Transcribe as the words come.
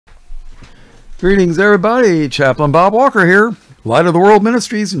Greetings, everybody. Chaplain Bob Walker here. Light of the World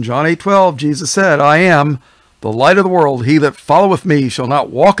Ministries. In John 8:12, Jesus said, I am the light of the world. He that followeth me shall not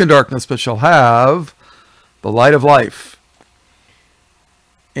walk in darkness, but shall have the light of life.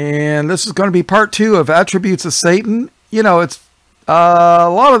 And this is going to be part 2 of Attributes of Satan. You know, it's a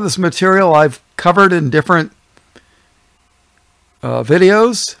lot of this material I've covered in different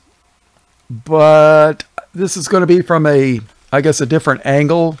videos, but this is going to be from a different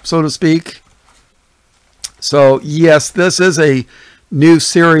angle, so to speak. So yes, this is a new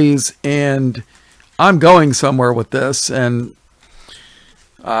series, and I'm going somewhere with this, and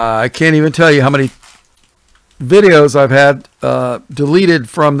I can't even tell you how many videos I've had deleted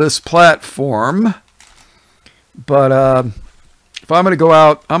from this platform. But if I'm going to go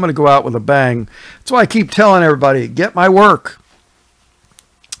out, I'm going to go out with a bang. That's why I keep telling everybody, get my work.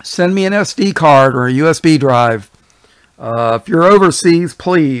 Send me an SD card or a USB drive. If you're overseas,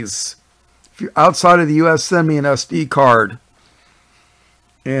 please. If you're outside of the U.S., send me an SD card.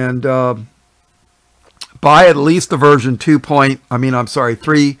 And buy at least the version 3.0,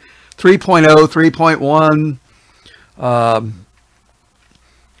 3.1.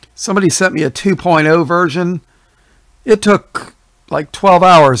 Somebody sent me a 2.0 version. It took like 12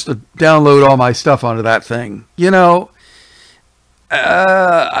 hours to download all my stuff onto that thing. You know,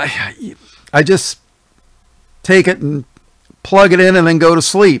 I just take it and plug it in and then go to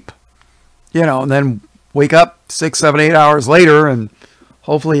sleep. You know, and then wake up 6, 7, 8 hours later and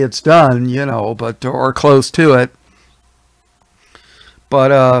hopefully it's done, you know, or close to it.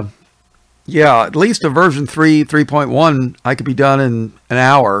 But yeah, at least a version 3.1 I could be done in an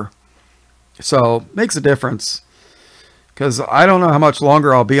hour. So makes a difference, because I don't know how much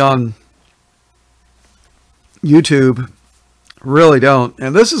longer I'll be on YouTube. Really don't.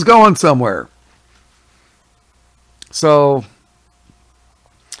 And this is going somewhere. So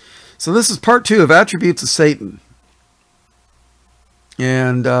this is part 2 of Attributes of Satan.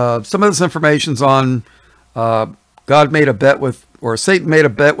 And some of this information's on God made a bet with, or Satan made a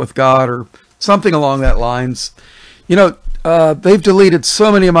bet with God, or something along that lines. You know, they've deleted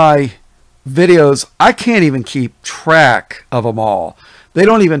so many of my videos, I can't even keep track of them all. They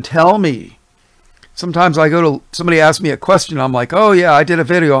don't even tell me. Sometimes I go to, somebody asks me a question, I'm like, oh yeah, I did a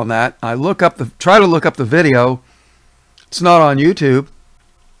video on that. I try to look up the video. It's not on YouTube.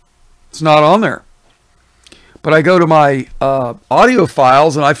 It's not on there. But I go to my audio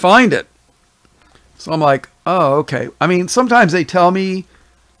files and I find it. So I'm like, oh, okay. I mean, sometimes they tell me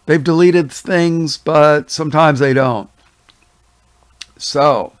they've deleted things, but sometimes they don't.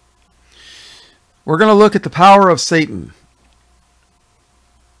 So we're going to look at the power of Satan.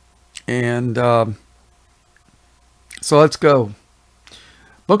 And so let's go.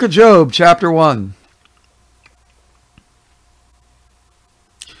 Book of Job, chapter 1.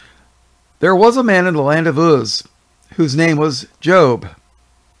 There was a man in the land of Uz, whose name was Job.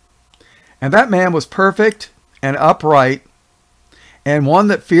 And that man was perfect and upright, and one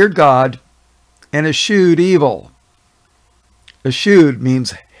that feared God, and eschewed evil. Eschewed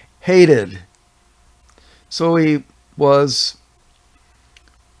means hated. So he was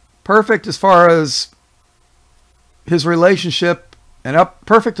perfect as far as his relationship, and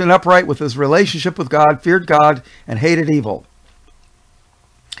perfect and upright with his relationship with God, feared God, and hated evil.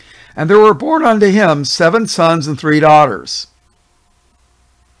 And there were born unto him 7 sons and 3 daughters.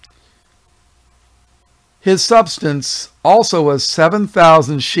 His substance also was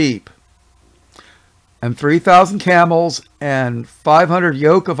 7,000 sheep, and 3,000 camels, and 500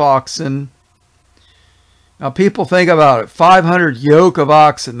 yoke of oxen. Now people think about it, 500 yoke of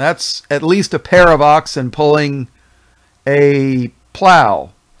oxen. That's at least a pair of oxen pulling a plow.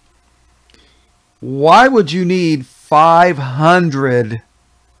 Why would you need 500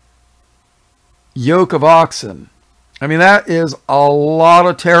 yoke of oxen? I mean, that is a lot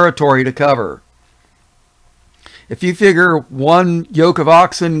of territory to cover. If you figure one yoke of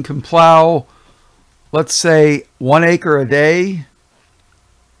oxen can plow, let's say 1 acre a day,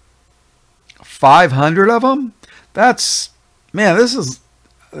 500 of them, that's, man, this is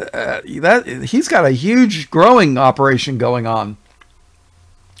he's got a huge growing operation going on.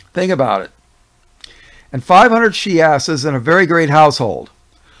 Think about it. And 500 she-asses in a very great household.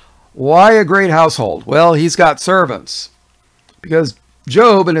 Why a great household? Well, he's got servants, because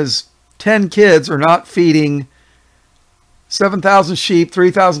Job and his 10 kids are not feeding 7,000 sheep,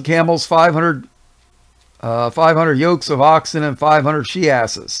 3,000 camels, 500 yokes of oxen, and 500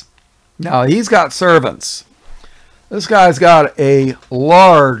 she-asses. Now, he's got servants. This guy's got a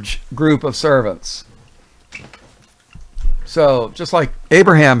large group of servants. So, just like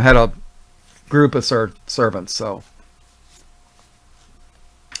Abraham had a group of servants. So,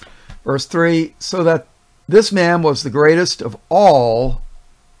 Verse 3, so that this man was the greatest of all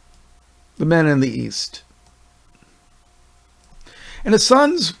the men in the East. And his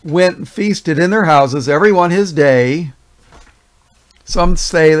sons went and feasted in their houses, every one his day. Some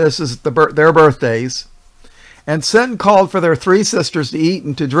say this is their birthdays. And sent and called for their 3 sisters to eat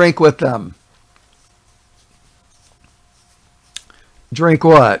and to drink with them. Drink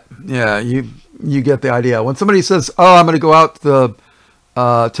what? Yeah, you get the idea. When somebody says, oh, I'm going to go out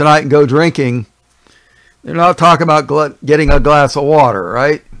tonight and go drinking, they're not talking about getting a glass of water,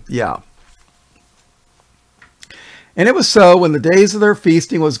 right? Yeah. And it was so, when the days of their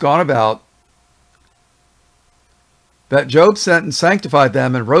feasting was gone about, that Job sent and sanctified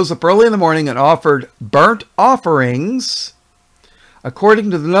them, and rose up early in the morning and offered burnt offerings according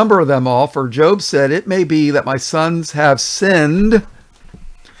to the number of them all. For Job said, it may be that my sons have sinned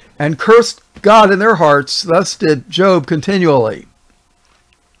and cursed God in their hearts. Thus did Job continually.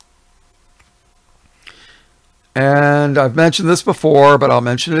 And I've mentioned this before, but I'll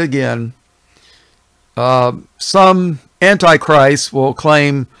mention it again. Some antichrist will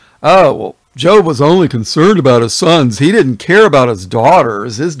claim, oh, well, Job was only concerned about his sons. He didn't care about his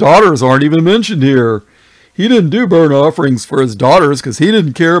daughters. His daughters aren't even mentioned here. He didn't do burnt offerings for his daughters because he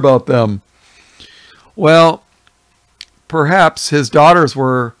didn't care about them. Well, perhaps his daughters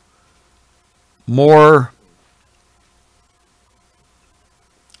were more,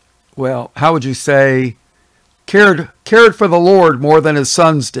 well, how would you say, cared for the Lord more than his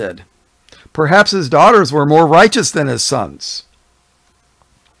sons did. Perhaps his daughters were more righteous than his sons.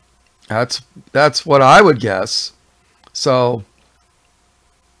 That's what I would guess. So,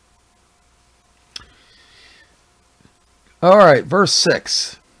 all right, verse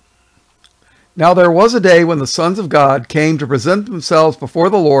 6. Now there was a day when the sons of God came to present themselves before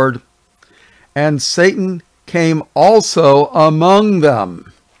the Lord, and Satan came also among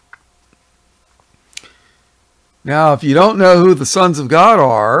them. Now, if you don't know who the sons of God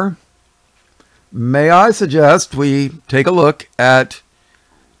are, may I suggest we take a look at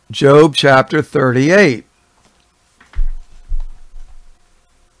Job chapter 38.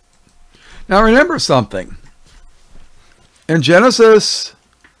 Now remember something. In Genesis,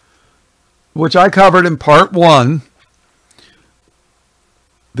 which I covered in part 1,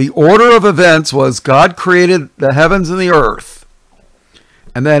 the order of events was God created the heavens and the earth.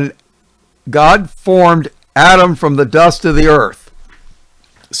 And then God formed Adam from the dust of the earth.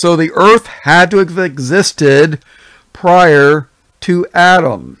 So the earth had to have existed prior to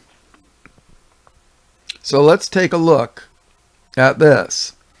Adam. So let's take a look at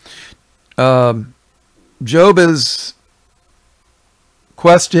this. Job is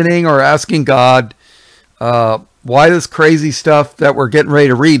questioning or asking God why this crazy stuff that we're getting ready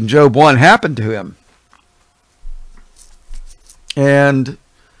to read in Job 1 happened to him.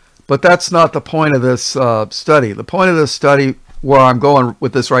 But that's not the point of this study. The point of this study, where I'm going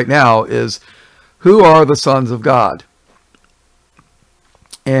with this right now, is who are the sons of God?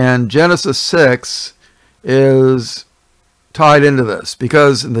 And Genesis 6 is tied into this,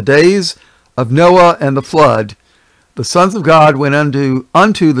 because in the days of Noah and the flood, the sons of God went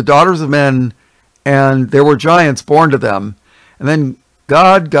unto the daughters of men, and there were giants born to them. And then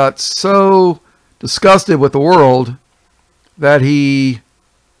God got so disgusted with the world that he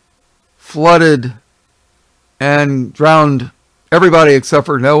flooded and drowned everybody except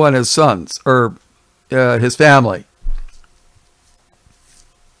for Noah and his sons, or his family.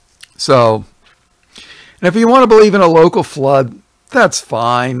 So, and if you want to believe in a local flood, that's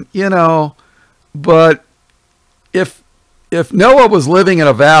fine, but if Noah was living in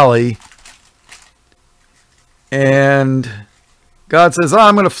a valley and God says,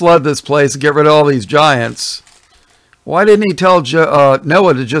 I'm going to flood this place and get rid of all these giants, why didn't he tell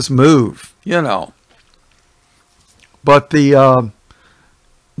Noah to just move, But the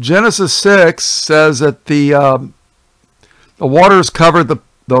Genesis 6 says that the waters covered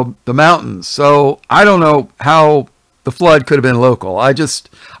the mountains. So I don't know how the flood could have been local. I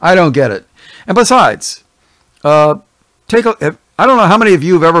don't get it. And besides, I don't know how many of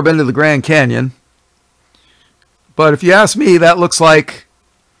you have ever been to the Grand Canyon, but if you ask me, that looks like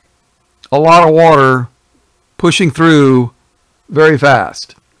a lot of water pushing through very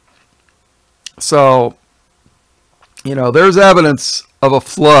fast. So, there's evidence of a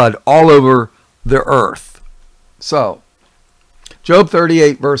flood all over the earth. So, Job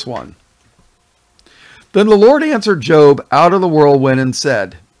 38, verse 1. Then the Lord answered Job out of the whirlwind and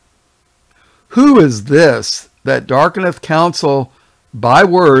said, who is this that darkeneth counsel by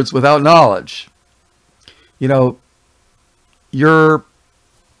words without knowledge? Job, you're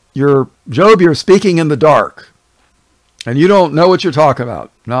speaking in the dark. And you don't know what you're talking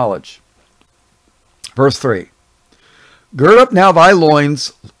about. Knowledge. Verse 3. Gird up now thy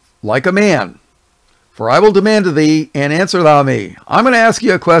loins like a man, for I will demand of thee, and answer thou me. I'm going to ask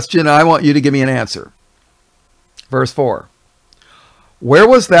you a question, and I want you to give me an answer. Verse 4. Where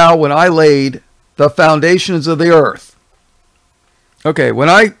wast thou when I laid the foundations of the earth? Okay, when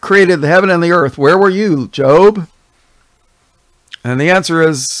I created the heaven and the earth, where were you, Job? And the answer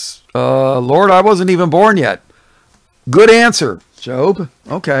is, Lord, I wasn't even born yet. Good answer, Job.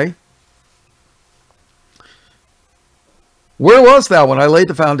 Okay. Where wast thou when I laid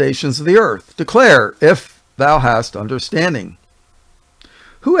the foundations of the earth? Declare, if thou hast understanding.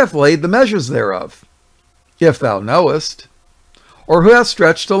 Who hath laid the measures thereof? If thou knowest. Or who hath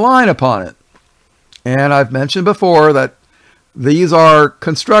stretched a line upon it? And I've mentioned before that these are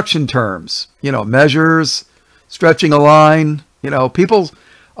construction terms. You know, measures, stretching a line. You know, people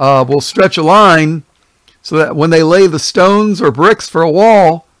will stretch a line so that when they lay the stones or bricks for a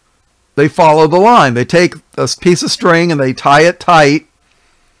wall, they follow the line. They take a piece of string and they tie it tight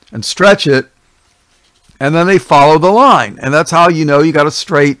and stretch it, and then they follow the line. And that's how you know you got a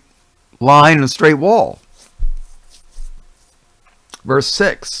straight line and a straight wall. Verse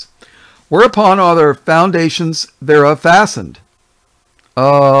 6. Whereupon are their foundations thereof fastened?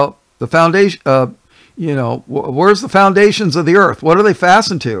 The foundation, where's the foundations of the earth? What are they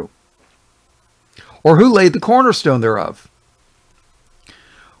fastened to? Or who laid the cornerstone thereof?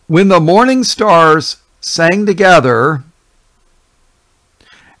 When the morning stars sang together,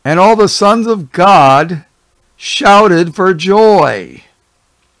 and all the sons of God shouted for joy.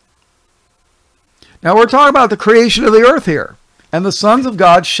 Now we're talking about the creation of the earth here. And the sons of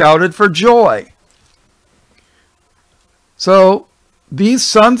God shouted for joy. So these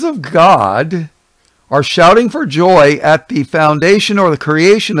sons of God are shouting for joy at the foundation or the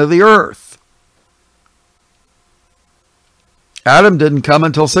creation of the earth. Adam didn't come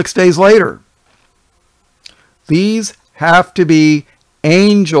until 6 days later. These have to be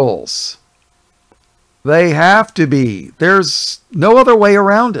angels. They have to be. There's no other way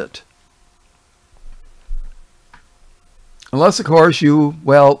around it. Unless, of course,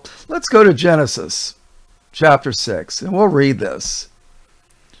 let's go to Genesis chapter 6, and we'll read this.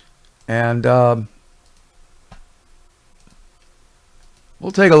 And we'll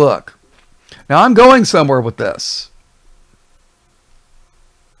take a look. Now, I'm going somewhere with this.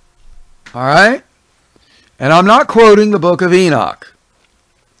 All right? And I'm not quoting the book of Enoch.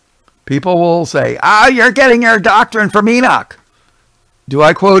 People will say, you're getting your doctrine from Enoch. Do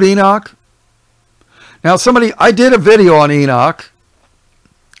I quote Enoch? Now, I did a video on Enoch,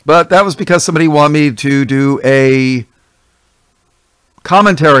 but that was because somebody wanted me to do a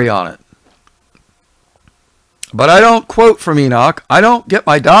commentary on it. But I don't quote from Enoch. I don't get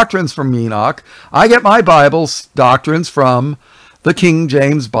my doctrines from Enoch. I get my Bible's doctrines from the King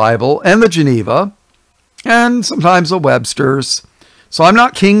James Bible and the Geneva, and sometimes the Webster's. So I'm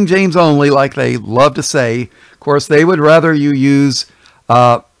not King James only like they love to say. Of course, they would rather you use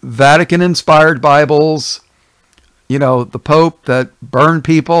Vatican-inspired Bibles, the Pope that burned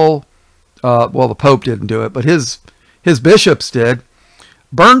people. Well, the Pope didn't do it, but his bishops did.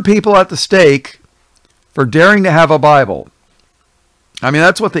 Burned people at the stake for daring to have a Bible. I mean,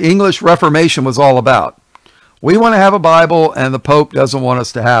 that's what the English Reformation was all about. We want to have a Bible, and the Pope doesn't want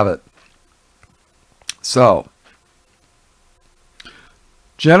us to have it. So,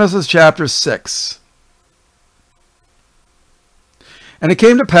 Genesis chapter 6. And it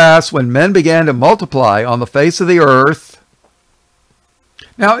came to pass when men began to multiply on the face of the earth.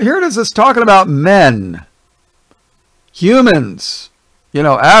 Now, here it is, it's talking about men, humans,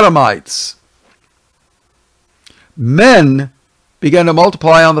 Adamites. Men began to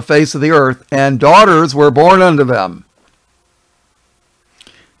multiply on the face of the earth, and daughters were born unto them.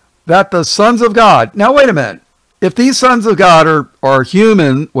 That the sons of God. Now, wait a minute. If these sons of God are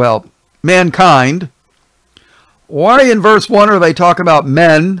human, mankind, why in verse 1 are they talking about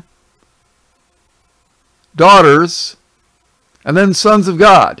men, daughters, and then sons of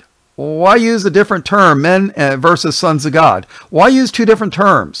God? Why use a different term, men versus sons of God? Why use two different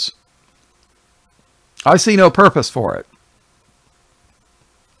terms? I see no purpose for it.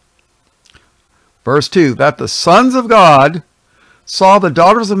 Verse 2, that the sons of God saw the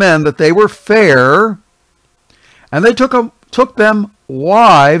daughters of men, that they were fair, and they took them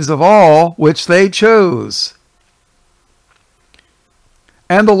wives of all which they chose.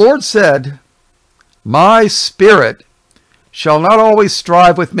 And the Lord said, my spirit shall not always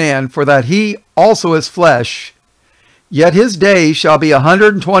strive with man, for that he also is flesh, yet his days shall be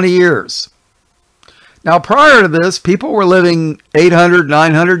 120 years. Now, prior to this, people were living 800,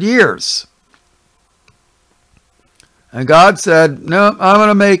 900 years. And God said, no,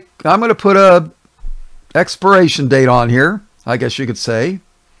 I'm going to put a expiration date on here, I guess you could say.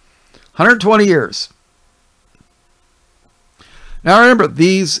 120 years. Now remember,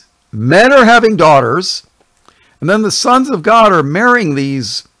 these men are having daughters, and then the sons of God are marrying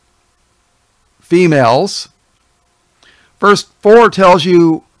these females. Verse 4 tells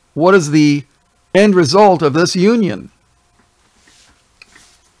you what is the end result of this union.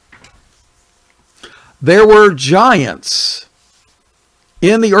 There were giants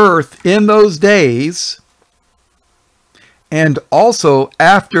in the earth in those days, and also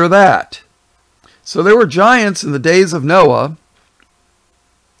after that. So there were giants in the days of Noah,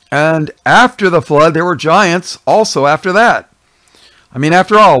 and after the flood, there were giants also after that. I mean,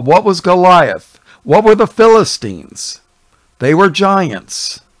 after all, what was Goliath? What were the Philistines? They were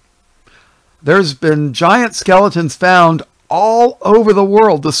giants. There's been giant skeletons found all over the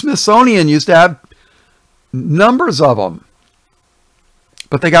world. The Smithsonian used to have numbers of them,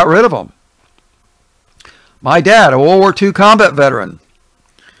 but they got rid of them. My dad, a World War II combat veteran,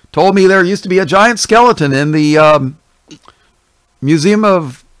 told me there used to be a giant skeleton in the Museum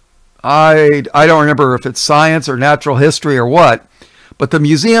of, I don't remember if it's science or natural history or what, but the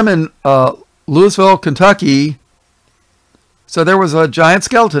museum in Louisville, Kentucky, said there was a giant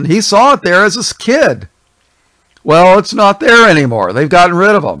skeleton. He saw it there as a kid. Well, it's not there anymore. They've gotten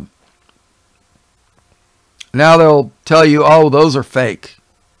rid of them. Now they'll tell you, oh, those are fake.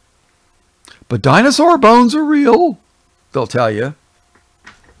 But dinosaur bones are real, they'll tell you.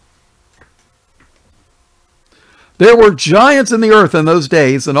 There were giants in the earth in those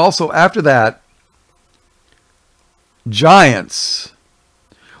days, and also after that, giants.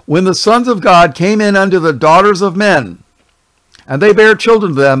 When the sons of God came in unto the daughters of men, and they bare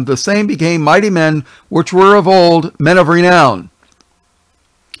children to them, the same became mighty men, which were of old, men of renown.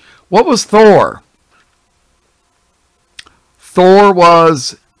 What was Thor? Thor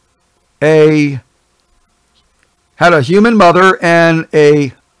had a human mother and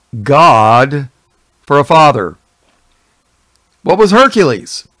a god for a father. What was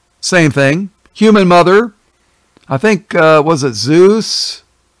Hercules? Same thing. Human mother. I think, was it Zeus?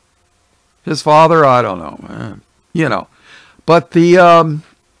 His father? I don't know. But the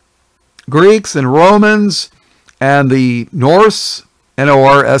Greeks and Romans and the Norse,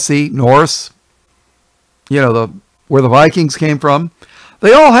 N-O-R-S-E, Norse, where the Vikings came from,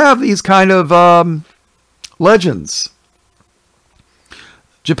 they all have these kind of legends.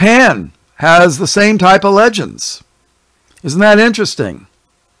 Japan has the same type of legends. Isn't that interesting?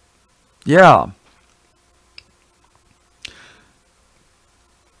 Yeah.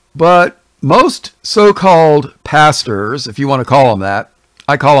 But most so-called pastors, if you want to call them that,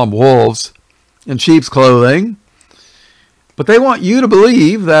 I call them wolves in sheep's clothing, but they want you to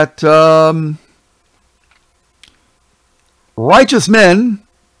believe that righteous men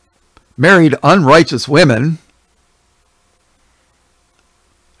married unrighteous women,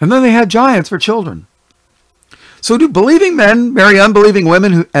 and then they had giants for children. So do believing men marry unbelieving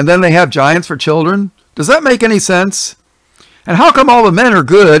women and then they have giants for children? Does that make any sense? And how come all the men are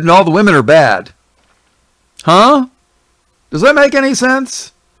good and all the women are bad? Huh? Does that make any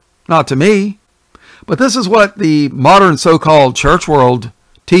sense? Not to me. But this is what the modern so-called church world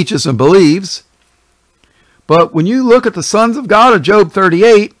teaches and believes. But when you look at the sons of God of Job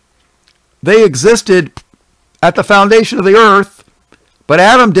 38, they existed at the foundation of the earth, but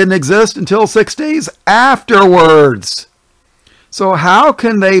Adam didn't exist until 6 days afterwards. So how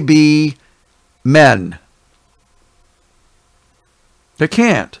can they be men? They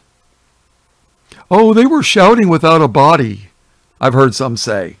can't. Oh, they were shouting without a body, I've heard some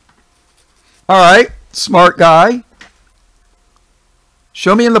say. All right, smart guy.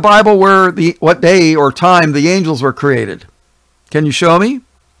 Show me in the Bible what day or time the angels were created. Can you show me?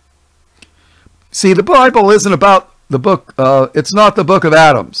 See, the Bible isn't about the book. It's not the book of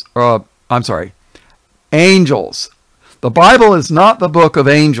angels. The Bible is not the book of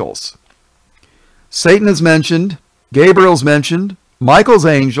angels. Satan is mentioned. Gabriel's mentioned. Michael's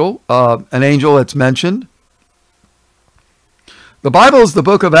angel, an angel that's mentioned. The Bible is the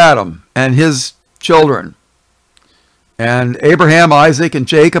book of Adam and his children. And Abraham, Isaac, and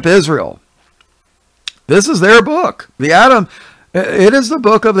Jacob, Israel. This is their book. It is the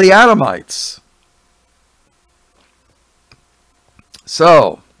book of the Adamites.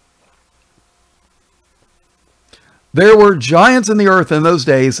 So, there were giants in the earth in those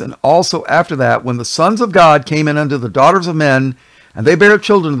days, and also after that, when the sons of God came in unto the daughters of men, and they bare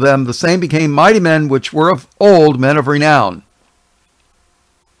children to them, the same became mighty men, which were of old, men of renown.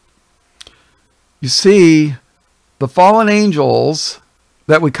 You see, the fallen angels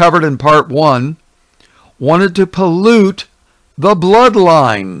that we covered in part 1 wanted to pollute the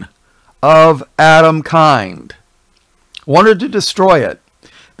bloodline of Adam kind, wanted to destroy it.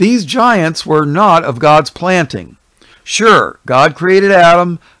 These giants were not of God's planting. Sure, God created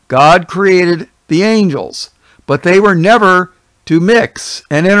Adam, God created the angels, but they were never to mix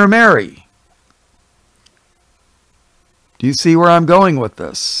and intermarry. Do you see where I'm going with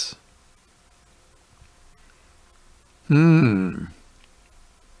this? Verse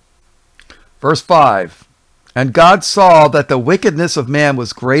 5. And God saw that the wickedness of man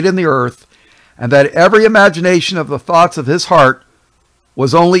was great in the earth, and that every imagination of the thoughts of his heart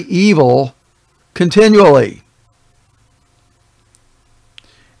was only evil continually.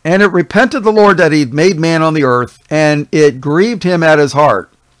 And it repented the Lord that he'd made man on the earth, and it grieved him at his heart.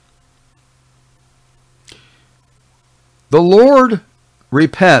 The Lord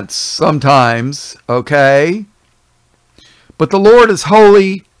repents sometimes, okay? But the Lord is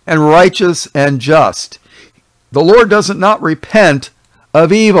holy and righteous and just. The Lord doesn't not repent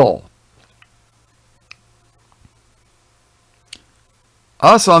of evil.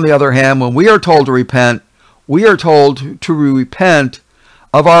 Us, on the other hand, when we are told to repent, we are told to repent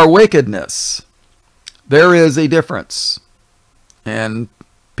of our wickedness. There is a difference. And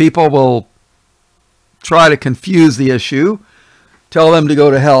people will try to confuse the issue, tell them to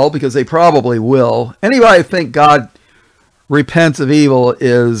go to hell, because they probably will. Anybody who think God repents of evil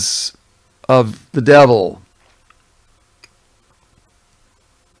is of the devil.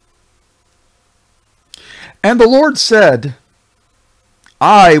 And the Lord said,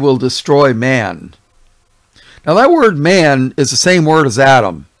 I will destroy man. Now that word man is the same word as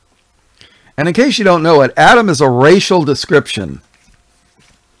Adam. And in case you don't know it, Adam is a racial description.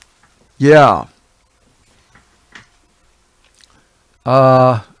 Yeah.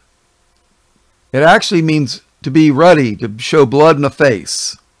 It actually means to be ruddy, to show blood in the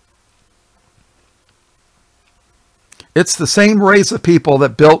face. It's the same race of people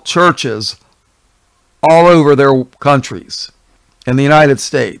that built churches all over their countries. In the United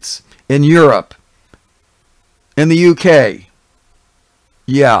States, in Europe, in the UK.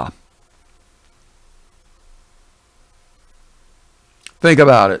 Yeah. Think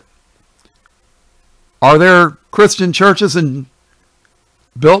about it. Are there Christian churches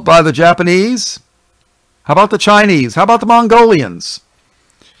built by the Japanese? How about the Chinese? How about the Mongolians?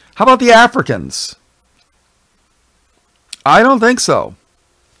 How about the Africans? I don't think so.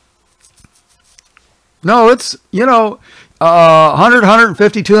 No, it's, 100,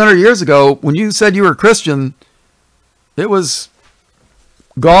 150, 200 years ago, when you said you were a Christian, it was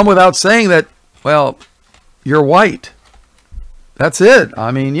gone without saying that, well, you're white. That's it. I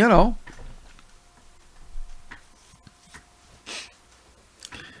mean,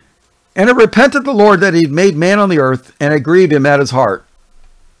 And it repented the Lord that he'd made man on the earth, and it grieved him at his heart.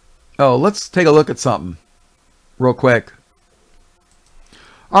 Oh, let's take a look at something real quick.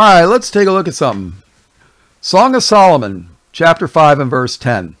 All right, let's take a look at something. Song of Solomon, chapter 5 and verse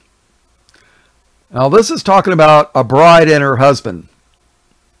 10. Now this is talking about a bride and her husband.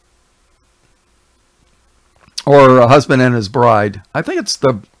 Or a husband and his bride. I don't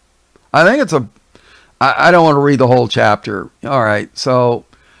want to read the whole chapter. All right, so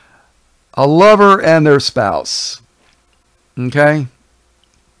a lover and their spouse. Okay?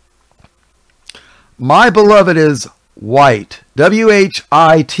 My beloved is white.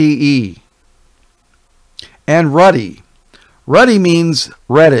 W-H-I-T-E. And ruddy. Ruddy means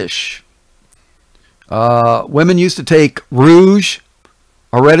reddish. Women used to take rouge,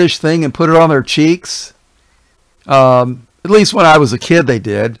 a reddish thing, and put it on their cheeks. At least when I was a kid they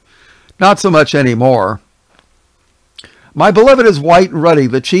did. Not so much anymore. My beloved is white and ruddy,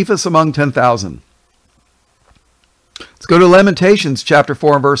 the chiefest among 10,000. Let's go to Lamentations chapter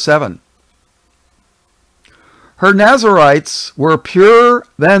 4 and verse 7. Her Nazarites were purer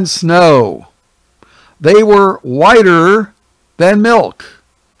than snow. They were whiter than milk.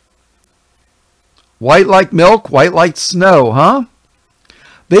 White like milk, white like snow, huh?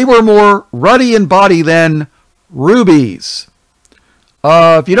 They were more ruddy in body than rubies.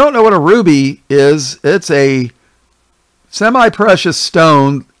 If you don't know what a ruby is, it's a semi-precious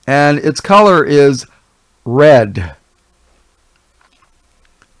stone, and its color is red.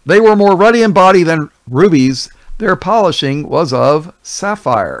 They were more ruddy in body than rubies. Their polishing was of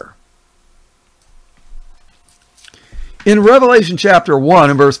sapphire. In Revelation chapter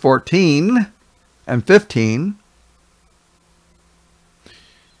 1 and verse 14 and 15,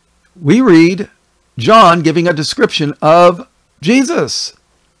 we read John giving a description of Jesus.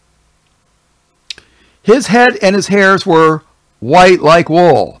 His head and his hairs were white like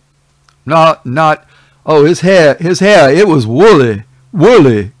wool. His hair, it was woolly.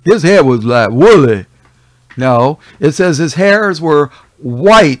 His hair was like woolly. No, it says his hairs were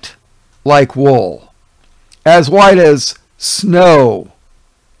white like wool, as white as snow.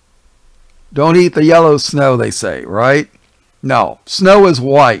 Don't eat the yellow snow, they say, right? No, snow is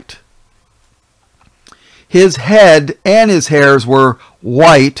white. His head and his hairs were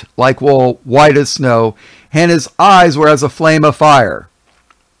white like wool, white as snow, and his eyes were as a flame of fire.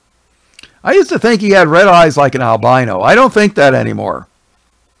 I used to think he had red eyes like an albino. I don't think that anymore.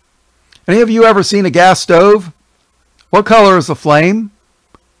 Any of you ever seen a gas stove? What color is the flame?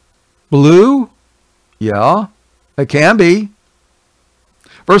 Blue? Yeah, it can be.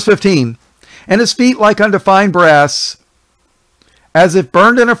 Verse 15. And his feet like unto fine brass, as if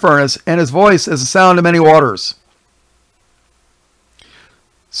burned in a furnace, and his voice as the sound of many waters.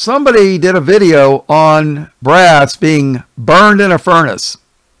 Somebody did a video on brass being burned in a furnace.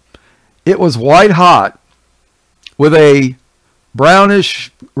 It was white hot with a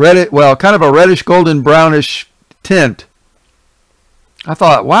brownish, kind of a reddish golden brownish tint. I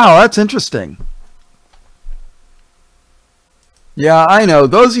thought, wow, that's interesting. Yeah, I know.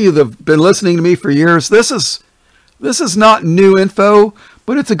 Those of you that have been listening to me for years, this is not new info,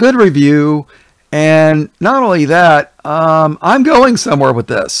 but it's a good review. And not only that, I'm going somewhere with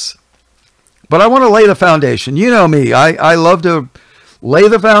this. But I want to lay the foundation. You know me. I love to lay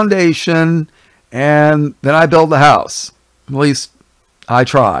the foundation, and then I build the house. At least I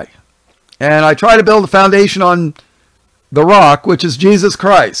try. And I try to build the foundation on the rock, which is Jesus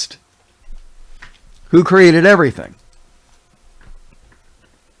Christ, who created everything.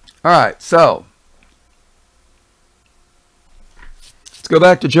 All right, so let's go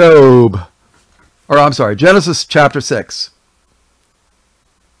back to Genesis chapter 6,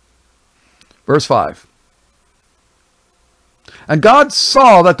 verse 5. And God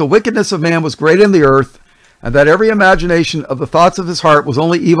saw that the wickedness of man was great in the earth, and that every imagination of the thoughts of his heart was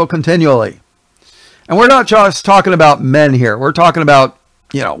only evil continually. And we're not just talking about men here. We're talking about,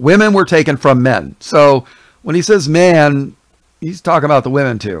 women were taken from men. So when he says man, he's talking about the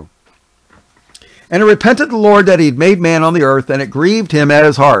women too. And it repented the Lord that he'd made man on the earth, and it grieved him at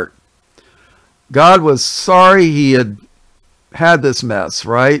his heart. God was sorry he had this mess,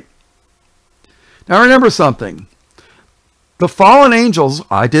 right? Now remember something. The fallen angels,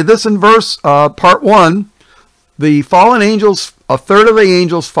 I did this in part 1. The fallen angels, a third of the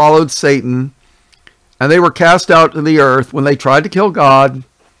angels followed Satan, and they were cast out to the earth when they tried to kill God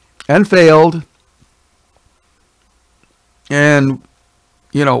and failed. And,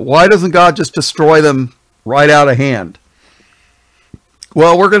 why doesn't God just destroy them right out of hand?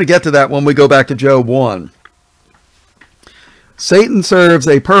 Well, we're going to get to that when we go back to Job 1. Satan serves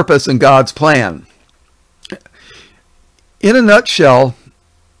a purpose in God's plan. In a nutshell,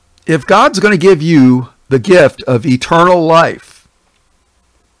 if God's going to give you the gift of eternal life,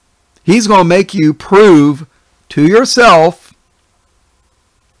 he's going to make you prove to yourself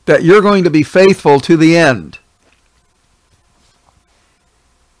that you're going to be faithful to the end.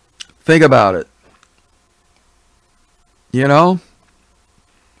 Think about it.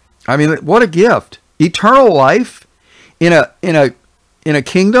 What a gift. Eternal life in a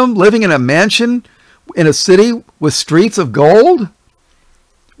kingdom, living in a mansion, in a city with streets of gold,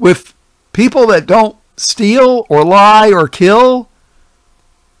 with people that don't steal or lie or kill.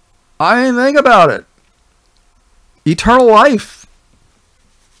 Think about it. Eternal life.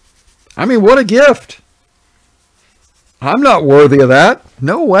 What a gift. I'm not worthy of that.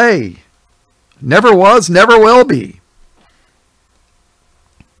 No way. Never was, never will be.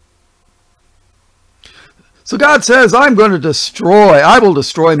 So God says, I will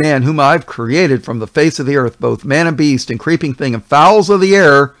destroy man whom I've created from the face of the earth, both man and beast and creeping thing and fowls of the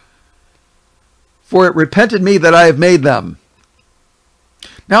air, for it repented me that I have made them.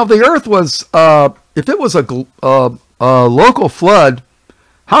 Now, if the earth was, if it was a local flood,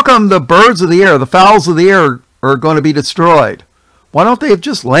 how come the birds of the air, the fowls of the air, are going to be destroyed? Why don't they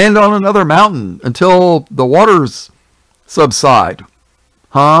just land on another mountain until the waters subside?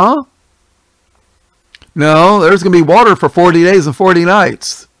 Huh? No, there's going to be water for 40 days and 40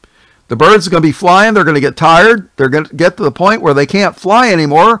 nights. The birds are going to be flying. They're going to get tired. They're going to get to the point where they can't fly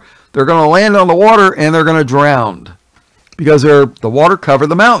anymore. They're going to land on the water and they're going to drown because the water covered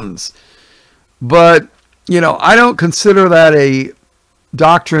the mountains. But, I don't consider that a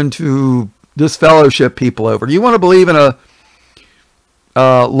doctrine to disfellowship people over. You want to believe in a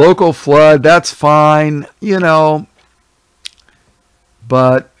local flood, that's fine,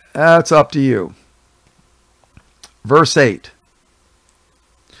 but that's up to you. Verse 8.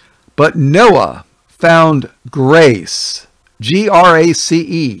 But Noah found grace,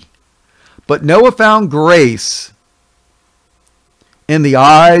 Grace. But Noah found grace in the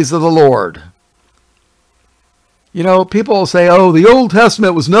eyes of the Lord. You know, people will say, oh, the Old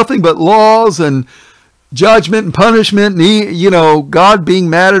Testament was nothing but laws and judgment and punishment and, you know, God being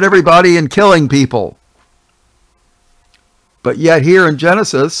mad at everybody and killing people. But yet here in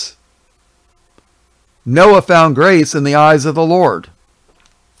Genesis, Noah found grace in the eyes of the Lord.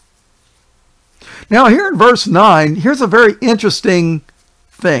 Now here in verse 9, here's a very interesting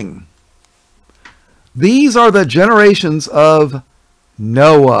thing. These are the generations of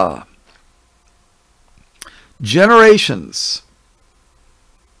Noah. Generations.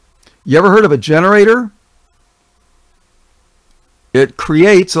 You ever heard of a generator? It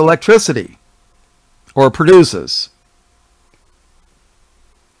creates electricity or produces.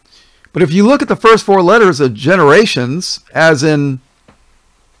 But if you look at the first four letters of generations, as in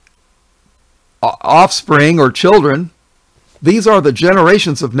offspring or children, these are the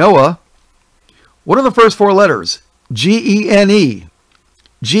generations of Noah. What are the first four letters? G-E-N-E.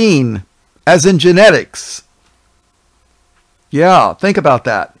 Gene, as in genetics. Yeah, think about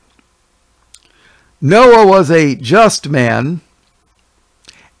that. Noah was a just man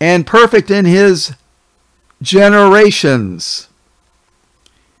and perfect in his generations.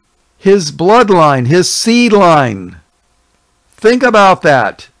 His bloodline, his seed line. Think about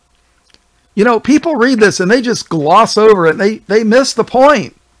that. You know, people read this and they just gloss over it and they miss the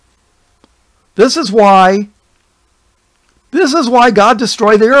point. This is why God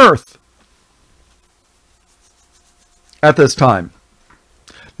destroyed the earth at this time.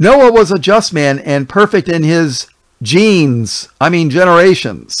 Noah was a just man and perfect in his generations.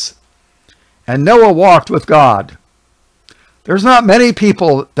 And Noah walked with God. There's not many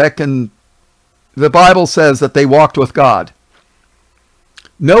people that the Bible says that they walked with God.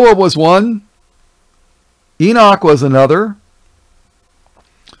 Noah was one. Enoch was another.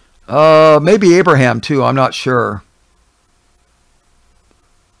 Maybe Abraham too, I'm not sure.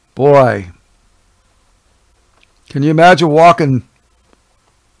 Boy, can you imagine walking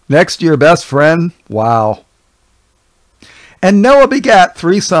next to your best friend? Wow. And Noah begat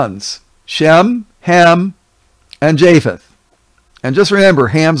 3 sons, Shem, Ham, and Japheth. And just remember,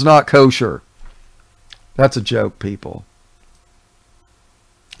 Ham's not kosher. That's a joke, people.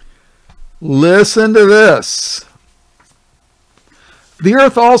 Listen to this. The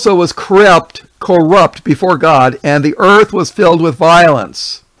earth also was corrupt before God, and the earth was filled with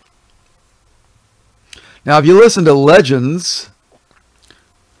violence. Now, if you listen to legends,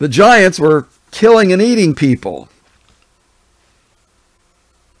 the giants were killing and eating people.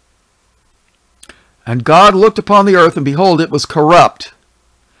 And God looked upon the earth, and behold, it was corrupt.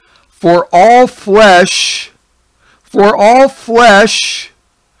 For all flesh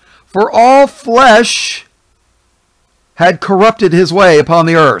had corrupted his way upon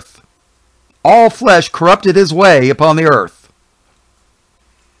the earth. All flesh corrupted his way upon the earth.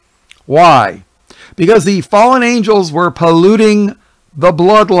 Why? Because the fallen angels were polluting the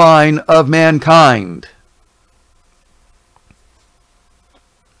bloodline of mankind.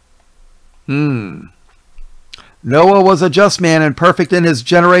 Noah was a just man and perfect in his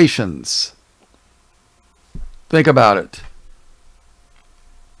generations. Think about it.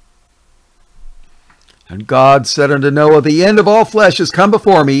 And God said unto Noah, the end of all flesh is come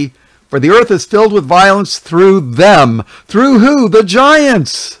before me, for the earth is filled with violence through them. Through who? The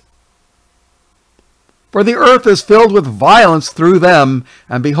giants. For the earth is filled with violence through them,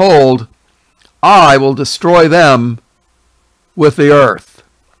 and behold, I will destroy them with the earth.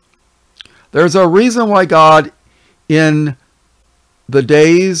 There's a reason why God, in the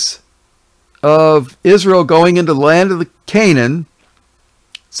days of Israel going into the land of the Canaan,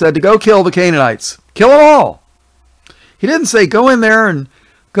 said to go kill the Canaanites. Kill them all. He didn't say go in there and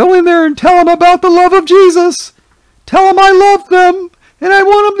tell them about the love of Jesus. Tell them I love them and I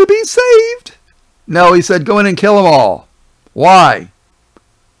want them to be saved. No, he said go in and kill them all. Why?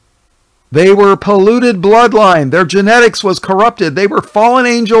 They were polluted bloodline. Their genetics was corrupted. They were fallen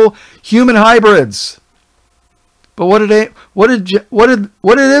angel human hybrids. But what did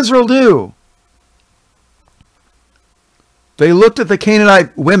Israel do? They looked at the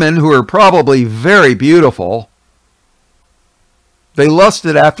Canaanite women, who were probably very beautiful. They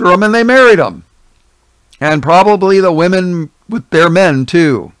lusted after them and they married them. And probably the women with their men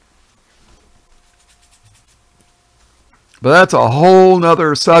too. But that's a whole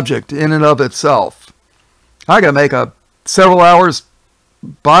nother subject in and of itself. I could make a several hours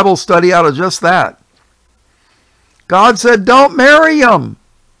Bible study out of just that. God said, don't marry them.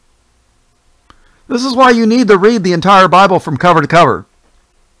 This is why you need to read the entire Bible from cover to cover.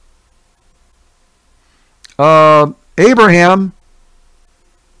 Abraham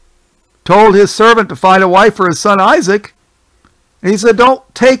told his servant to find a wife for his son Isaac. And he said, don't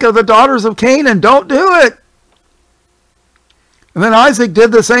take of the daughters of Canaan. Don't do it. And then Isaac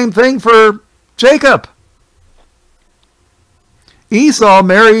did the same thing for Jacob. Esau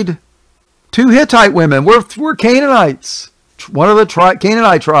married 2 Hittite women. We're Canaanites, one of the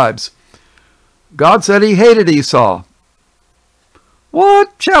Canaanite tribes. God said he hated Esau.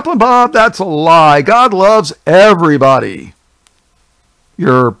 What, Chaplain Bob? That's a lie. God loves everybody.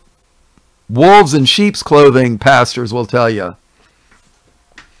 Your wolves in sheep's clothing pastors will tell you.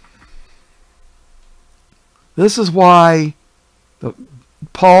 This is why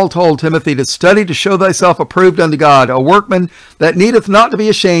Paul told Timothy to study to show thyself approved unto God, a workman that needeth not to be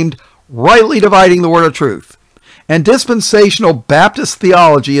ashamed, rightly dividing the word of truth. And dispensational Baptist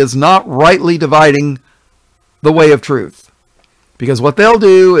theology is not rightly dividing the way of truth. Because what they'll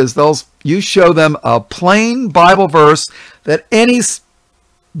do is you show them a plain Bible verse that any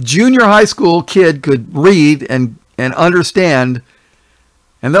junior high school kid could read and understand,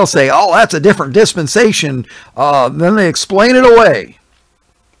 and they'll say, oh, that's a different dispensation. Then they explain it away.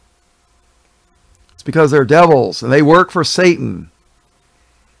 It's because they're devils and they work for Satan.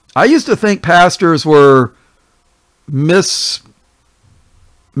 I used to think pastors were mistaught.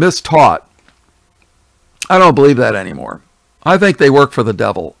 I don't believe that anymore. I think they work for the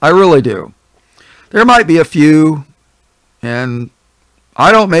devil. I really do. There might be a few, and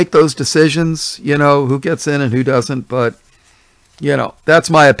I don't make those decisions, who gets in and who doesn't, but,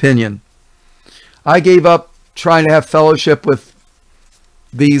 that's my opinion. I gave up trying to have fellowship with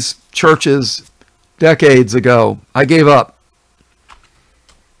these churches decades ago. I gave up.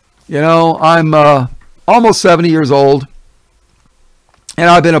 I'm almost 70 years old, and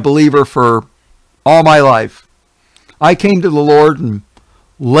I've been a believer for all my life. I came to the Lord in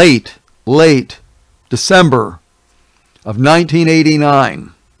late December of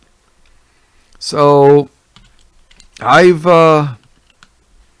 1989. So I'd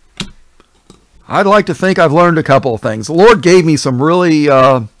like to think I've learned a couple of things. The Lord gave me some really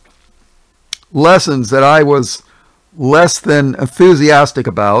lessons that I was less than enthusiastic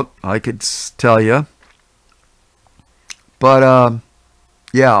about, I could tell you. But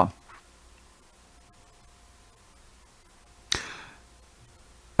yeah.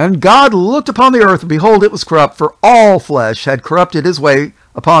 And God looked upon the earth, and behold, it was corrupt, for all flesh had corrupted his way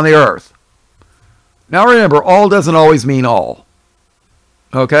upon the earth. Now remember, all doesn't always mean all.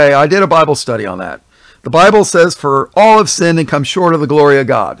 Okay, I did a Bible study on that. The Bible says, for all have sinned and come short of the glory of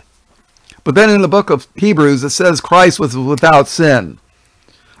God. But then in the book of Hebrews, it says Christ was without sin.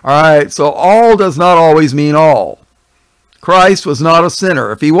 All right, so all does not always mean all. Christ was not a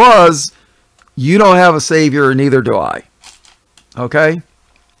sinner. If he was, you don't have a Savior, and neither do I. Okay?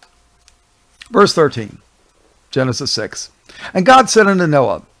 Verse 13, Genesis 6. And God said unto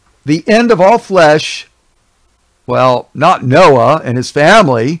Noah, the end of all flesh, well, not Noah and his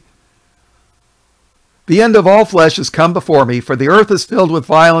family, the end of all flesh is come before me, for the earth is filled with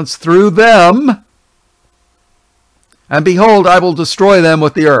violence through them. And behold, I will destroy them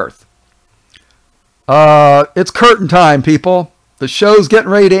with the earth. It's curtain time, people. The show's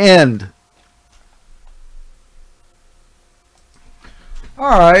getting ready to end.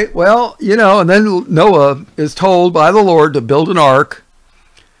 All right, well, and then Noah is told by the Lord to build an ark.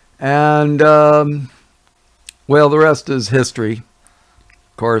 And, well, the rest is history.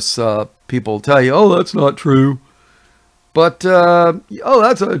 Of course, people tell you, oh, that's not true. But, oh,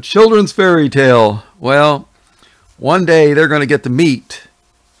 that's a children's fairy tale. Well, one day they're going to get to meet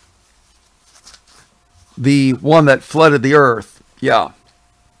the one that flooded the earth. Yeah.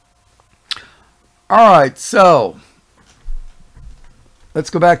 All right, so let's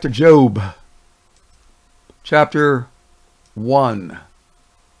go back to Job, chapter 1.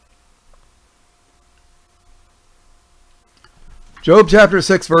 Job chapter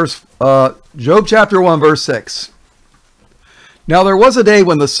 1, verse 6. Now there was a day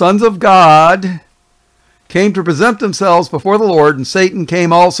when the sons of God came to present themselves before the Lord, and Satan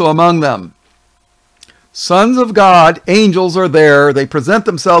came also among them. Sons of God, angels are there. They present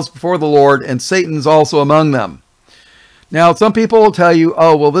themselves before the Lord, and Satan's also among them. Now, some people will tell you,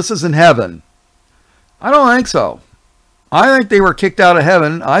 oh, well, this is in heaven. I don't think so. I think they were kicked out of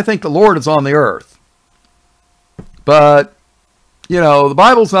heaven. I think the Lord is on the earth. But, the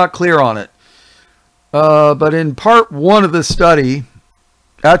Bible's not clear on it. But in part 1 of this study,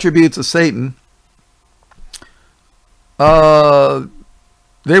 Attributes of Satan, they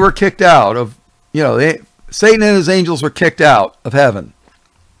were kicked out of, Satan and his angels were kicked out of heaven.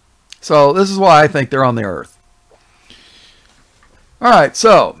 So this is why I think they're on the earth. All right,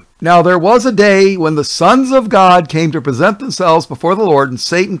 so now there was a day when the sons of God came to present themselves before the Lord, and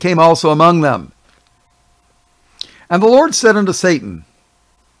Satan came also among them. And the Lord said unto Satan,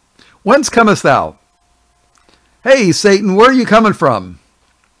 Whence comest thou? "Hey, Satan, where are you coming from?"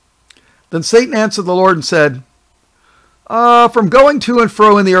 Then Satan answered the Lord and said, "From going to and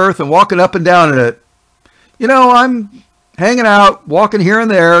fro in the earth and walking up and down in it. I'm hanging out, walking here and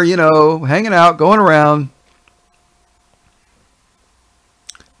there, hanging out, going around."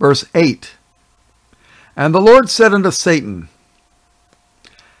 Verse 8. And the Lord said unto Satan,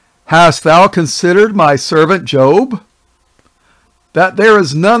 "Hast thou considered my servant Job, that there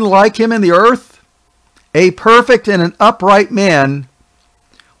is none like him in the earth, a perfect and an upright man,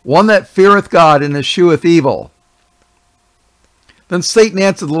 one that feareth God and escheweth evil?" Then Satan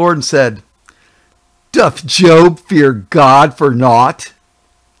answered the Lord and said, "Doth Job fear God for naught?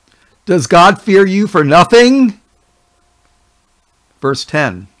 Does God fear you for nothing?" Verse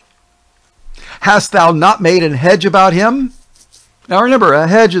 10. Hast thou not made an hedge about him? Now remember, a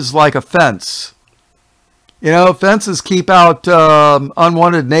hedge is like a fence. Fences keep out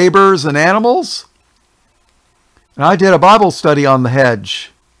unwanted neighbors and animals. And I did a Bible study on the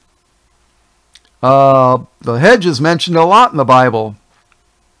hedge. The hedge is mentioned a lot in the Bible.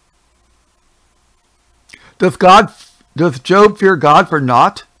 Doth Job fear God for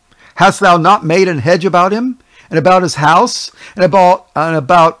naught? Hast thou not made an hedge about him, and about his house, and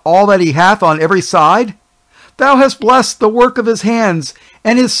about all that he hath on every side? Thou hast blessed the work of his hands,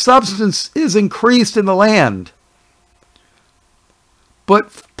 and his substance is increased in the land. But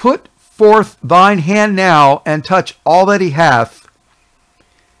put forth thine hand now, and touch all that he hath,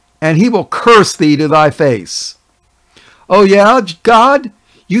 and he will curse thee to thy face. Oh yeah, God,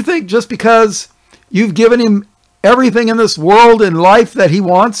 you think just because you've given him everything in this world and life that he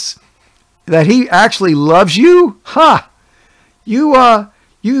wants, that he actually loves you? You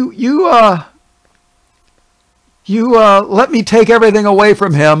let me take everything away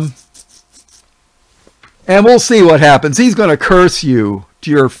from him, and we'll see what happens. He's going to curse you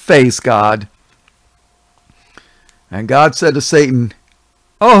to your face, God. And God said to Satan,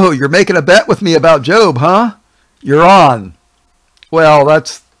 "Oh, you're making a bet with me about Job, huh? You're on." Well,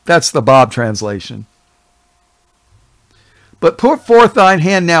 that's the Bob translation. But put forth thine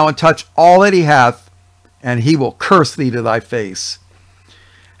hand now and touch all that he hath, and he will curse thee to thy face.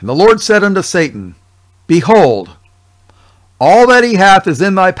 And the Lord said unto Satan, Behold, all that he hath is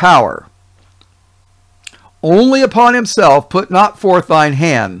in thy power. Only upon himself put not forth thine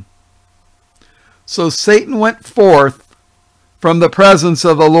hand. So Satan went forth from the presence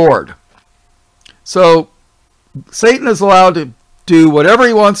of the Lord. So Satan is allowed to do whatever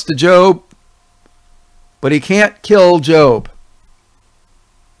he wants to Job, but he can't kill Job.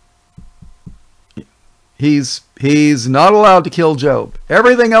 He's not allowed to kill Job.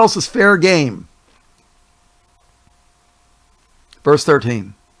 Everything else is fair game. Verse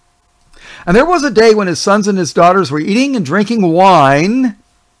 13. And there was a day when his sons and his daughters were eating and drinking wine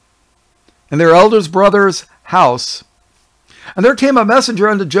in their eldest brother's house. And there came a messenger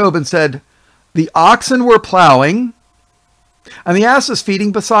unto Job and said, The oxen were plowing, and the asses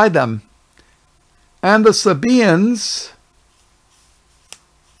feeding beside them. And the Sabaeans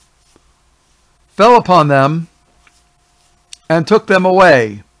fell upon them and took them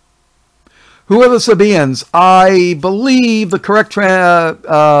away. Who are the Sabaeans? I believe the correct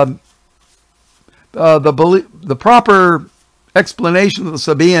the proper explanation of the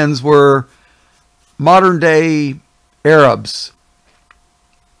Sabaeans were modern day Arabs.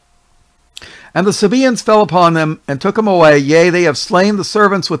 And the Sabaeans fell upon them and took them away. Yea, they have slain the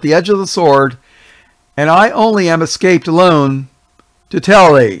servants with the edge of the sword, and I only am escaped alone to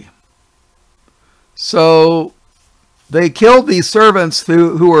tell thee. So they killed these servants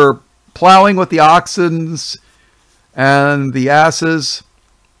who were plowing with the oxen and the asses,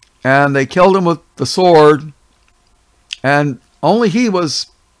 and they killed him with the sword, and only he was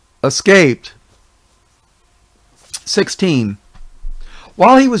escaped. 16.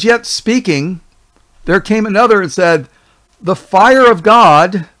 While he was yet speaking, there came another and said, The fire of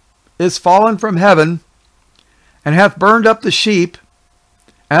God is fallen from heaven, and hath burned up the sheep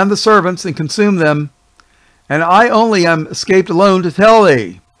and the servants, and consumed them, and I only am escaped alone to tell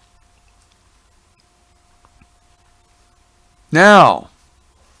thee. Now,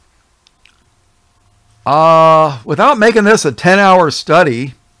 without making this a 10-hour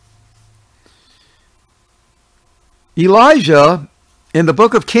study, Elijah, in the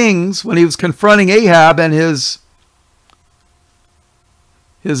book of Kings, when he was confronting Ahab and his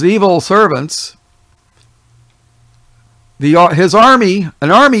evil servants, his army, an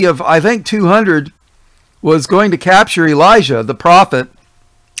army of, I think, 200, was going to capture Elijah, the prophet.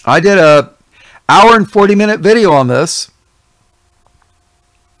 I did a hour and 40-minute video on this.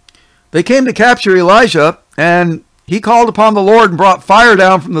 They came to capture Elijah, and he called upon the Lord and brought fire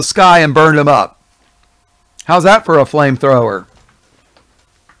down from the sky and burned him up. How's that for a flamethrower?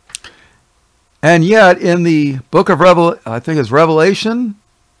 And yet, in the book of Revelation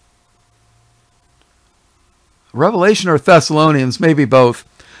or Thessalonians, maybe both,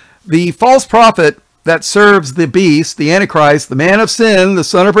 the false prophet that serves the beast, the Antichrist, the man of sin, the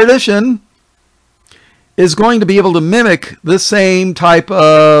son of perdition, is going to be able to mimic the same type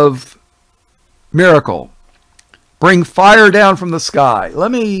of miracle. Bring fire down from the sky.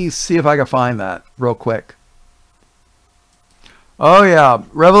 Let me see if I can find that real quick. Oh yeah,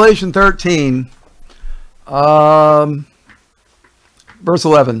 Revelation 13, verse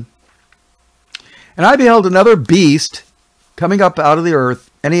 11. And I beheld another beast coming up out of the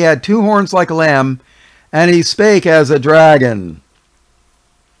earth, and he had 2 horns like a lamb, and he spake as a dragon.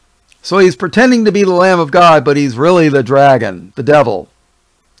 So he's pretending to be the Lamb of God, but he's really the dragon, the devil.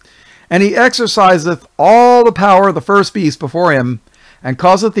 And he exerciseth all the power of the first beast before him, and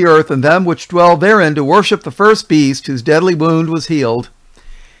causeth the earth and them which dwell therein to worship the first beast, whose deadly wound was healed.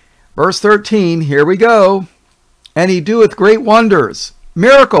 Verse 13, here we go. And he doeth great wonders,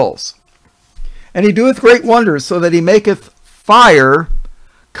 miracles. And he doeth great wonders, so that he maketh fire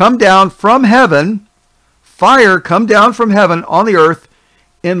come down from heaven, on the earth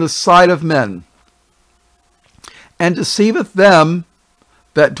in the sight of men, and deceiveth them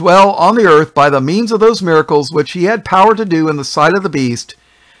that dwell on the earth by the means of those miracles which he had power to do in the sight of the beast,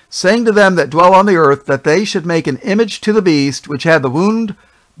 saying to them that dwell on the earth that they should make an image to the beast which had the wound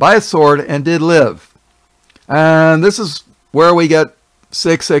by a sword and did live. And this is where we get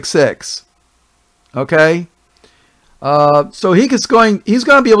 666. Okay? So he's going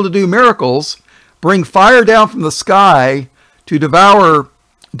to be able to do miracles, bring fire down from the sky to devour,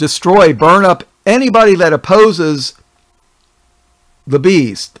 destroy, burn up anybody that opposes the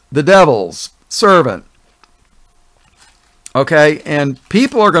beast, the devil's servant. Okay, and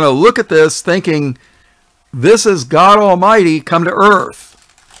people are going to look at this thinking this is God Almighty come to earth.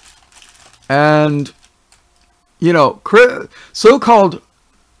 And, you know, so-called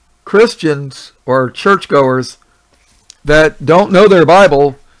Christians or churchgoers that don't know their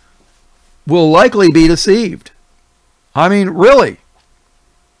Bible will likely be deceived. I mean, really.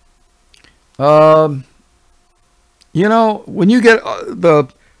 You know, when you get the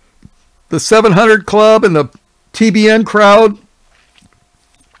 700 Club and the TBN crowd,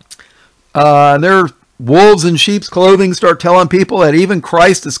 and their wolves in sheep's clothing start telling people that even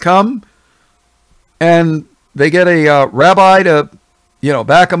Christ has come, and they get a rabbi to, you know,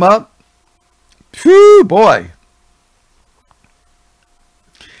 back them up. Phew, boy.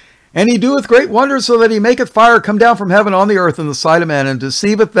 And he doeth great wonders, so that he maketh fire come down from heaven on the earth in the sight of men, and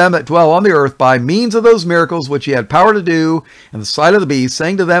deceiveth them that dwell on the earth by means of those miracles which he had power to do in the sight of the beast,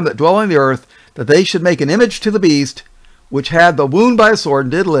 saying to them that dwell on the earth that they should make an image to the beast which had the wound by a sword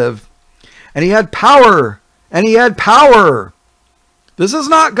and did live. And he had power. And he had power. This is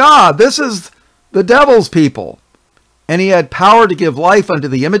not God. This is the devil's people. And he had power to give life unto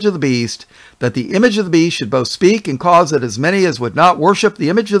the image of the beast, that the image of the beast should both speak and cause that as many as would not worship the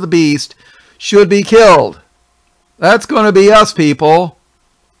image of the beast should be killed. That's going to be us, people.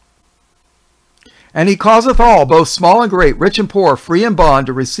 And he causeth all, both small and great, rich and poor, free and bond,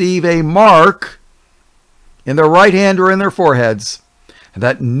 to receive a mark in their right hand or in their foreheads, and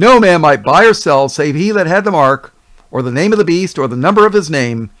that no man might buy or sell save he that had the mark, or the name of the beast, or the number of his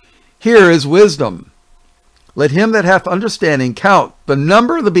name. Here is wisdom. Let him that hath understanding count the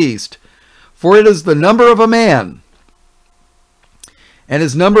number of the beast, for it is the number of a man. And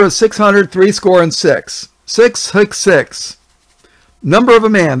his number is 666. 666. Number of a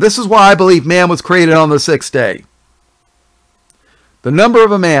man. This is why I believe man was created on the 6th day. The number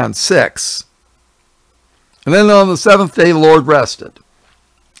of a man, 6. And then on the 7th day, the Lord rested.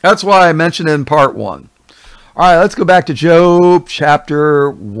 That's why I mentioned it in part 1. All right, let's go back to Job chapter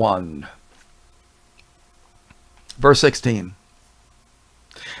 1. Verse 16.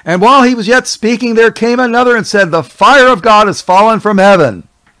 And while he was yet speaking, there came another and said, the fire of God is fallen from heaven.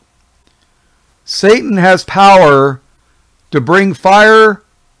 Satan has power to bring fire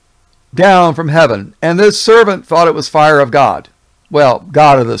down from heaven. And this servant thought it was fire of God. Well,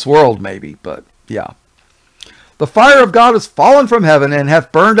 God of this world maybe, but yeah. The fire of God is fallen from heaven and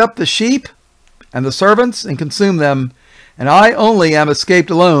hath burned up the sheep and the servants and consumed them. And I only am escaped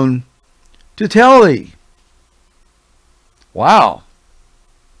alone to tell thee. Wow.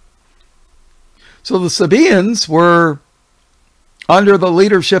 So the Sabaeans were under the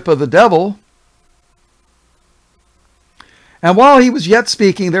leadership of the devil. And while he was yet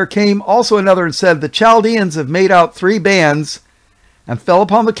speaking, there came also another and said, the Chaldeans have made out 3 bands and fell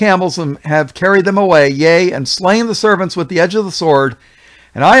upon the camels and have carried them away, yea, and slain the servants with the edge of the sword.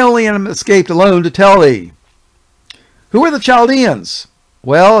 And I only am escaped alone to tell thee. Who are the Chaldeans?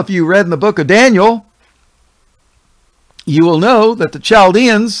 Well, if you read in the book of Daniel, you will know that the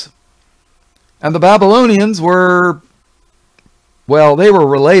Chaldeans and the Babylonians were, well, they were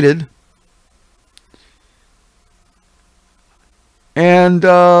related. And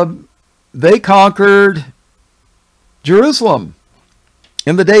they conquered Jerusalem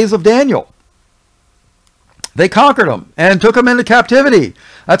in the days of Daniel. They conquered them and took them into captivity.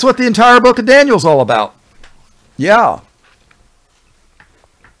 That's what the entire book of Daniel is all about. Yeah.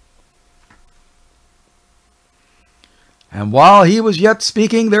 And while he was yet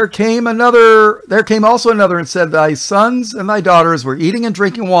speaking, there came also another and said, Thy sons and thy daughters were eating and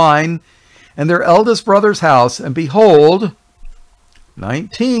drinking wine in their eldest brother's house. And behold,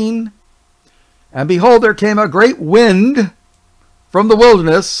 19, and behold, there came a great wind from the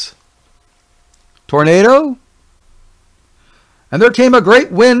wilderness, tornado. And there came a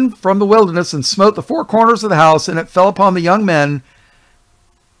great wind from the wilderness and smote the four corners of the house, and it fell upon the young men,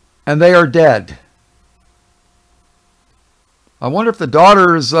 and they are dead. I wonder if the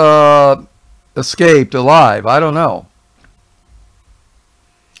daughters escaped alive. I don't know.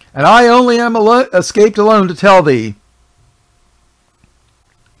 And I only am escaped alone to tell thee.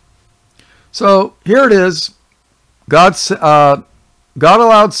 So here it is. God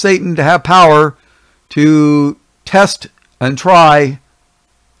allowed Satan to have power to test and try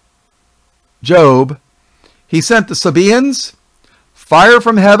Job. He sent the Sabaeans, fire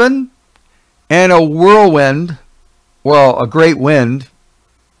from heaven, and a whirlwind. Well, a great wind.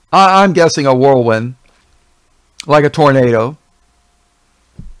 I'm guessing a whirlwind, like a tornado.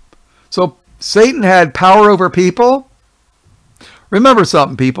 So Satan had power over people. Remember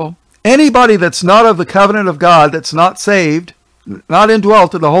something, people. Anybody that's not of the covenant of God, that's not saved, not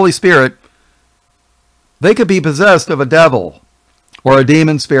indwelt in the Holy Spirit, they could be possessed of a devil or a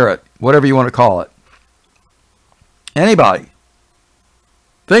demon spirit, whatever you want to call it. Anybody.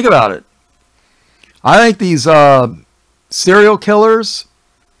 Think about it. I think these serial killers,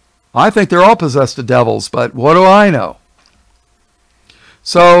 I think they're all possessed of devils, but what do I know?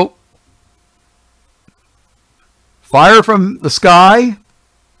 So, fire from the sky,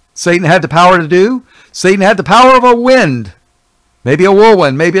 Satan had the power to do. Satan had the power of a wind, maybe a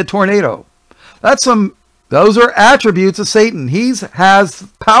whirlwind, maybe a tornado. Those are attributes of Satan. He has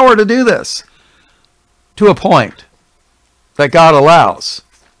power to do this to a point that God allows.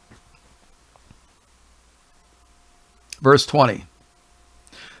 Verse 20.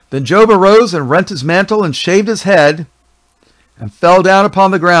 Then Job arose and rent his mantle and shaved his head and fell down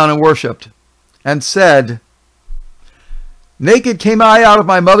upon the ground and worshipped and said, Naked came I out of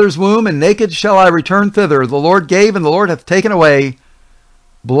my mother's womb, and naked shall I return thither. The Lord gave, and the Lord hath taken away.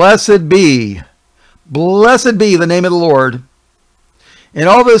 Blessed be the name of the Lord. In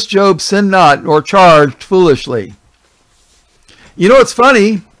all this Job sinned not, nor charged foolishly. You know what's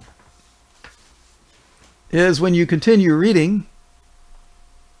funny is when you continue reading,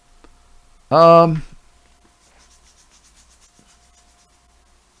 well,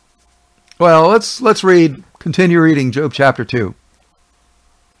 let's continue reading Job chapter 2.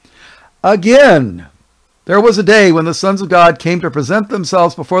 Again, there was a day when the sons of God came to present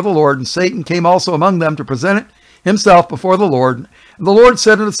themselves before the Lord, and Satan came also among them to present himself before the Lord. And the Lord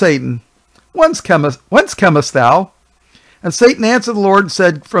said unto Satan, Whence comest thou? And Satan answered the Lord and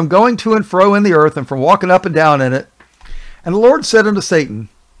said, From going to and fro in the earth, and from walking up and down in it. And the Lord said unto Satan,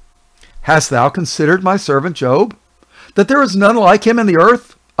 Hast thou considered my servant Job, that there is none like him in the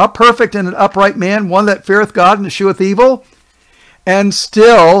earth, a perfect and an upright man, one that feareth God and escheweth evil? And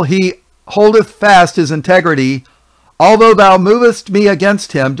still he holdeth fast his integrity, although thou movest me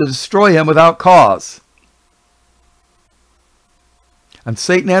against him to destroy him without cause. And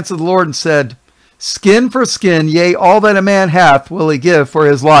Satan answered the Lord and said, Skin for skin, yea, all that a man hath will he give for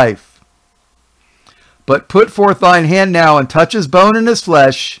his life. But put forth thine hand now, and touch his bone and his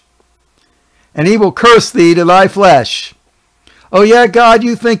flesh, and he will curse thee to thy flesh. Oh yeah, God,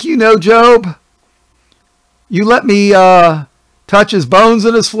 you think you know Job? You let me touch his bones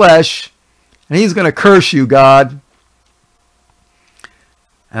and his flesh, and he's going to curse you, God.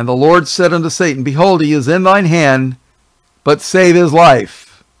 And the Lord said unto Satan, Behold, he is in thine hand, but save his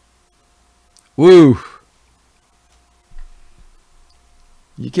life. Woo.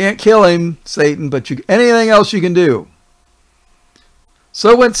 You can't kill him, Satan, but anything else you can do.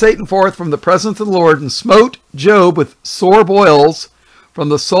 So went Satan forth from the presence of the Lord, and smote Job with sore boils from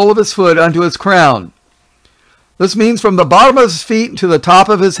the sole of his foot unto his crown. This means from the bottom of his feet to the top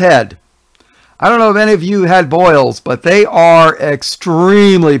of his head. I don't know if any of you had boils, but they are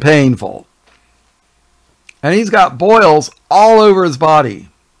extremely painful. And he's got boils all over his body.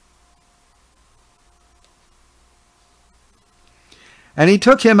 And he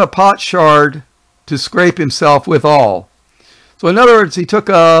took him a potsherd to scrape himself withal. So in other words, he took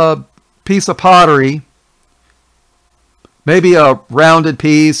a piece of pottery, maybe a rounded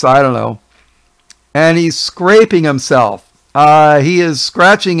piece, I don't know, and he's scraping himself. He is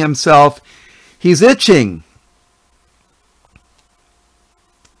scratching himself. He's itching.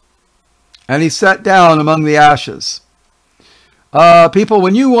 And he sat down among the ashes. People,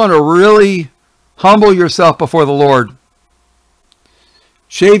 when you want to really humble yourself before the Lord,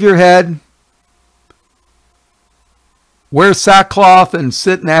 shave your head, wear sackcloth, and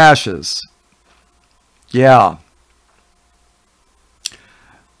sit in ashes. Yeah.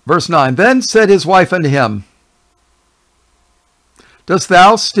 Verse 9, Then said his wife unto him, Dost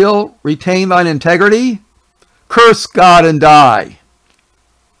thou still retain thine integrity? Curse God and die.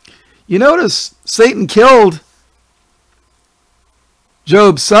 You notice Satan killed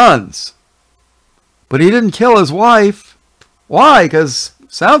Job's sons, but he didn't kill his wife. Why? Because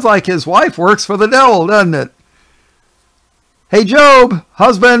sounds like his wife works for the devil, doesn't it? Hey, Job,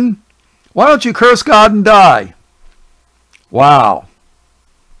 husband, why don't you curse God and die? Wow.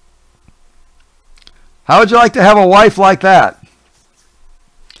 How would you like to have a wife like that?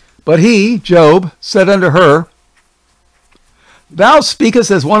 But he, Job, said unto her, Thou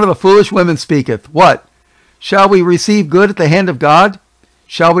speakest as one of the foolish women speaketh. What? Shall we receive good at the hand of God?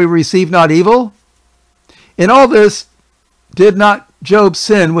 Shall we receive not evil? In all this did not Job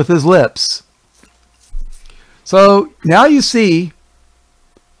sin with his lips. So now you see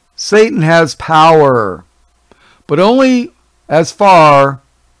Satan has power, but only as far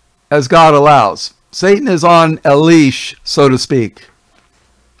as God allows. Satan is on a leash, so to speak.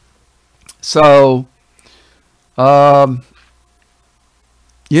 So, you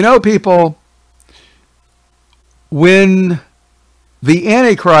know, people, when the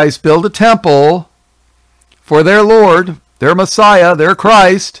Antichrist build a temple for their Lord, their Messiah, their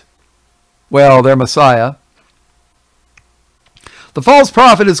Christ, well, their Messiah, the false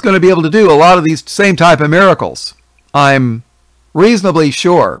prophet is going to be able to do a lot of these same type of miracles. I'm reasonably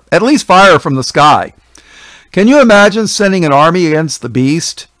sure. At least fire from the sky. Can you imagine sending an army against the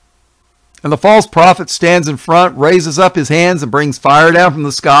beast? And the false prophet stands in front, raises up his hands, and brings fire down from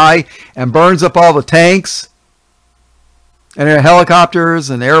the sky and burns up all the tanks and helicopters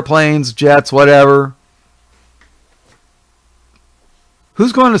and airplanes, jets, whatever.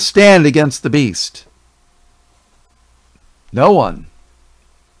 Who's going to stand against the beast? No one.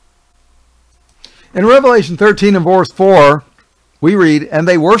 In Revelation 13 and verse 4, we read, And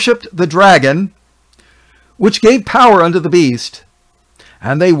they worshipped the dragon, which gave power unto the beast.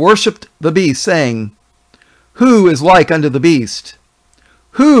 And they worshipped the beast, saying, Who is like unto the beast?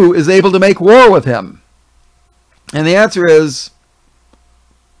 Who is able to make war with him? And the answer is,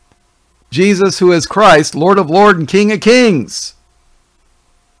 Jesus, who is Christ, Lord of lords and King of kings.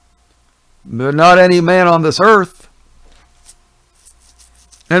 But not any man on this earth.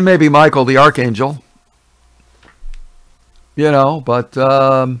 And maybe Michael the archangel. You know, but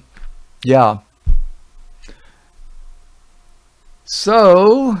yeah.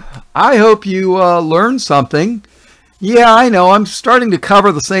 So, I hope you learned something. Yeah, I know, I'm starting to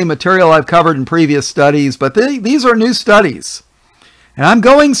cover the same material I've covered in previous studies, but these are new studies. And I'm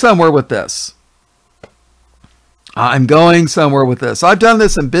going somewhere with this. I'm going somewhere with this. I've done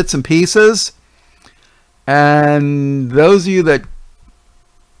this in bits and pieces. And those of you that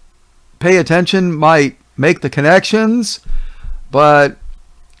pay attention might make the connections. But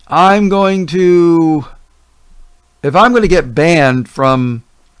I'm going to... If I'm going to get banned from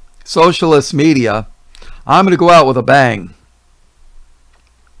socialist media, I'm going to go out with a bang.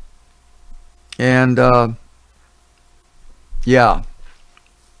 And, yeah.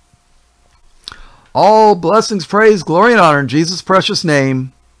 All blessings, praise, glory, and honor in Jesus' precious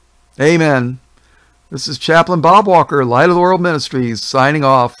name. Amen. This is Chaplain Bob Walker, Light of the World Ministries, signing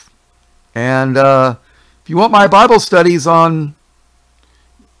off. And if you want my Bible studies on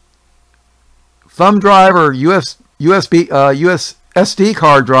thumb drive or USB SD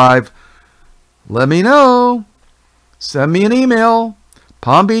card drive, let me know. Send me an email,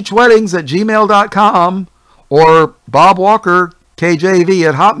 palmbeachweddings@gmail.com or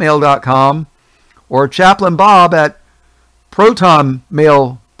bobwalkerkjv@hotmail.com or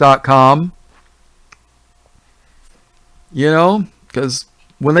chaplainbob@protonmail.com. You know, because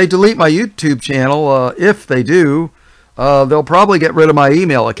when they delete my YouTube channel, if they do, they'll probably get rid of my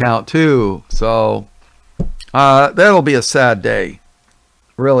email account too. So that'll be a sad day.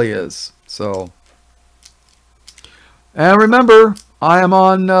 Really is. So, and remember, I am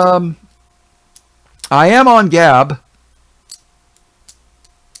on Gab.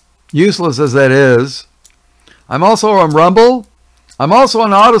 Useless as that is. I'm also on Rumble. I'm also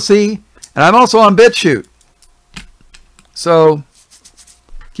on Odyssey, and I'm also on BitChute. So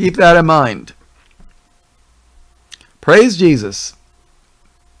keep that in mind. Praise Jesus.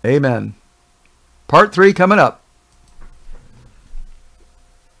 Amen. Part 3 coming up.